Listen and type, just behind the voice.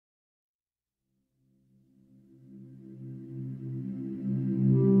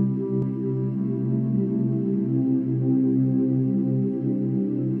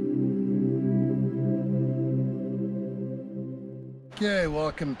Okay,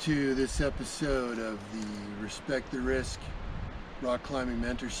 welcome to this episode of the Respect the Risk Rock Climbing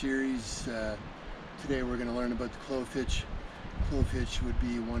Mentor Series. Today we're going to learn about the Clove Hitch. Clove Hitch would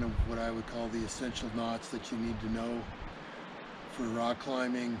be one of what I would call the essential knots that you need to know for rock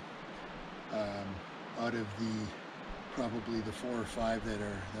climbing. Out of the probably the 4 or 5 that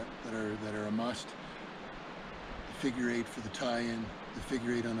are a must: the figure 8 for the tie-in, the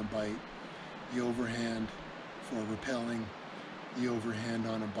figure 8 on a bite, the overhand for rappelling, the overhand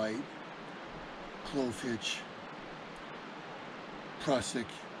on a bite, Clove Hitch, Prusik,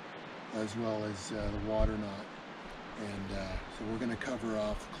 as well as the water knot. And so we're going to cover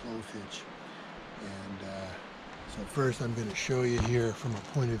off the Clove Hitch. And so first I'm going to show you here from a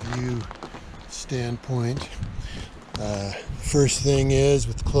point of view standpoint. First thing is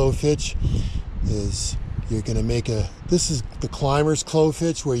with the Clove Hitch is you're going to make this is the climber's Clove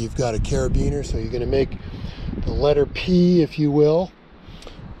Hitch where you've got a carabiner, so you're going to make the letter P, if you will,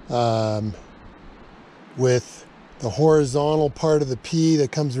 with the horizontal part of the P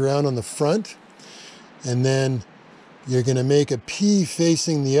that comes around on the front, and then you're going to make a P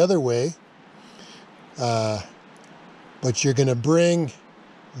facing the other way, but you're going to bring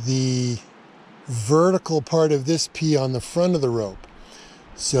the vertical part of this P on the front of the rope.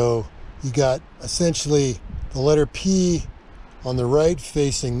 So you got essentially the letter P on the right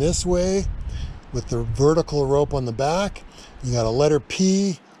facing this way, with the vertical rope on the back. You got a letter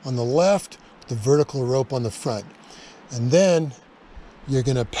P on the left, with the vertical rope on the front. And then you're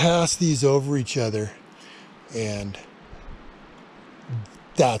going to pass these over each other, and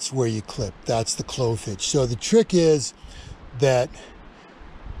that's where you clip. That's the Clove Hitch. So the trick is that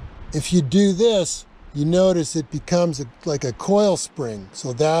if you do this, you notice it becomes like a coil spring.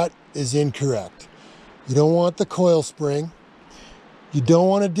 So that is incorrect. You don't want the coil spring. You don't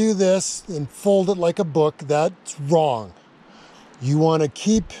want to do this and fold it like a book. That's wrong. You want to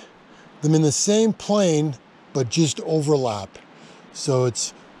keep them in the same plane, but just overlap. So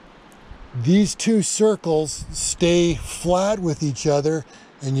it's these two circles stay flat with each other,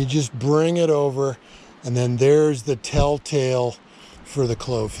 and you just bring it over, and then there's the telltale for the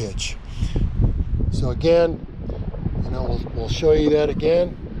Clove Hitch. So again, we'll show you that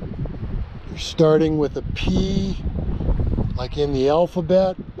again. You're starting with a P, like in the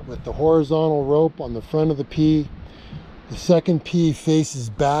alphabet, with the horizontal rope on the front of the P. The second P faces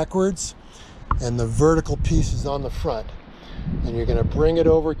backwards, and the vertical piece is on the front. And you're going to bring it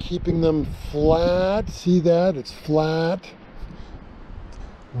over, keeping them flat. See that? It's flat.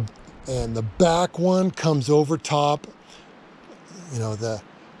 And the back one comes over top. The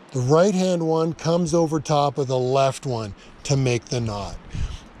right hand one comes over top of the left one to make the knot.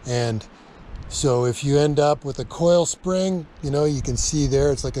 And so if you end up with a coil spring, you can see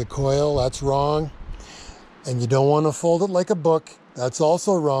there, it's like a coil. That's wrong. And you don't want to fold it like a book. That's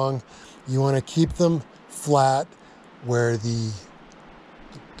also wrong. You want to keep them flat where the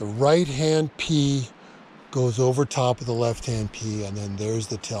right hand P goes over top of the left hand P, and then there's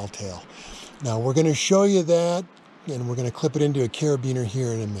the telltale. Now we're going to show you that, and we're going to clip it into a carabiner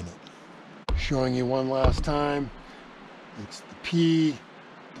here in a minute. Showing you one last time. It's the P,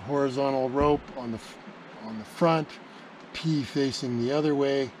 the horizontal rope on the front, the P facing the other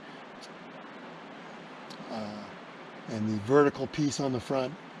way, and the vertical piece on the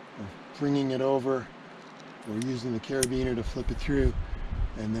front. We're bringing it over. We're using the carabiner to flip it through,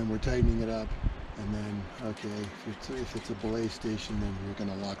 and then we're tightening it up. And then, okay, if it's a belay station, then we're going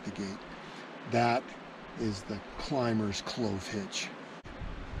to lock the gate. That is the climber's Clove Hitch.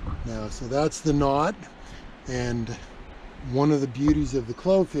 Now, so that's the knot, and one of the beauties of the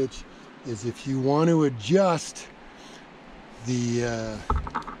Clove Hitch is if you want to adjust the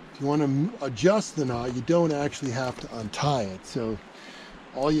knot, you don't actually have to untie it. So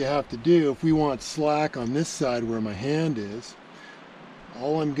all you have to do, if we want slack on this side where my hand is,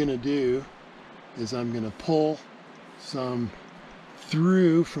 all I'm going to do is I'm going to pull some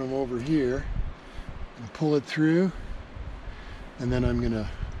through from over here and pull it through, and then I'm going to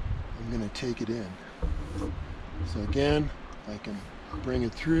take it in. So again, I can bring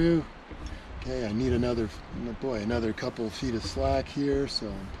it through. Okay, I need another couple of feet of slack here, so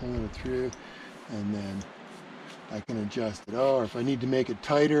I'm pulling it through, and then I can adjust it. Or if I need to make it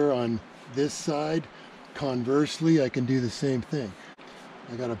tighter on this side, conversely, I can do the same thing.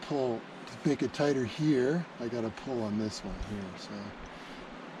 I got to pull to make it tighter here. I got to pull on this one here. So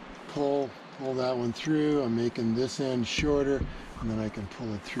pull that one through. I'm making this end shorter, and then I can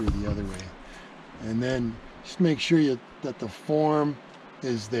pull it through the other way. And then just make sure that the form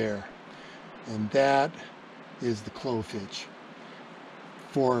is there. And that is the Clove Hitch.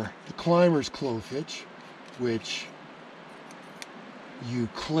 For the climber's Clove Hitch, which you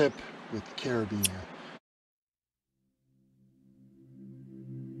clip with the carabiner.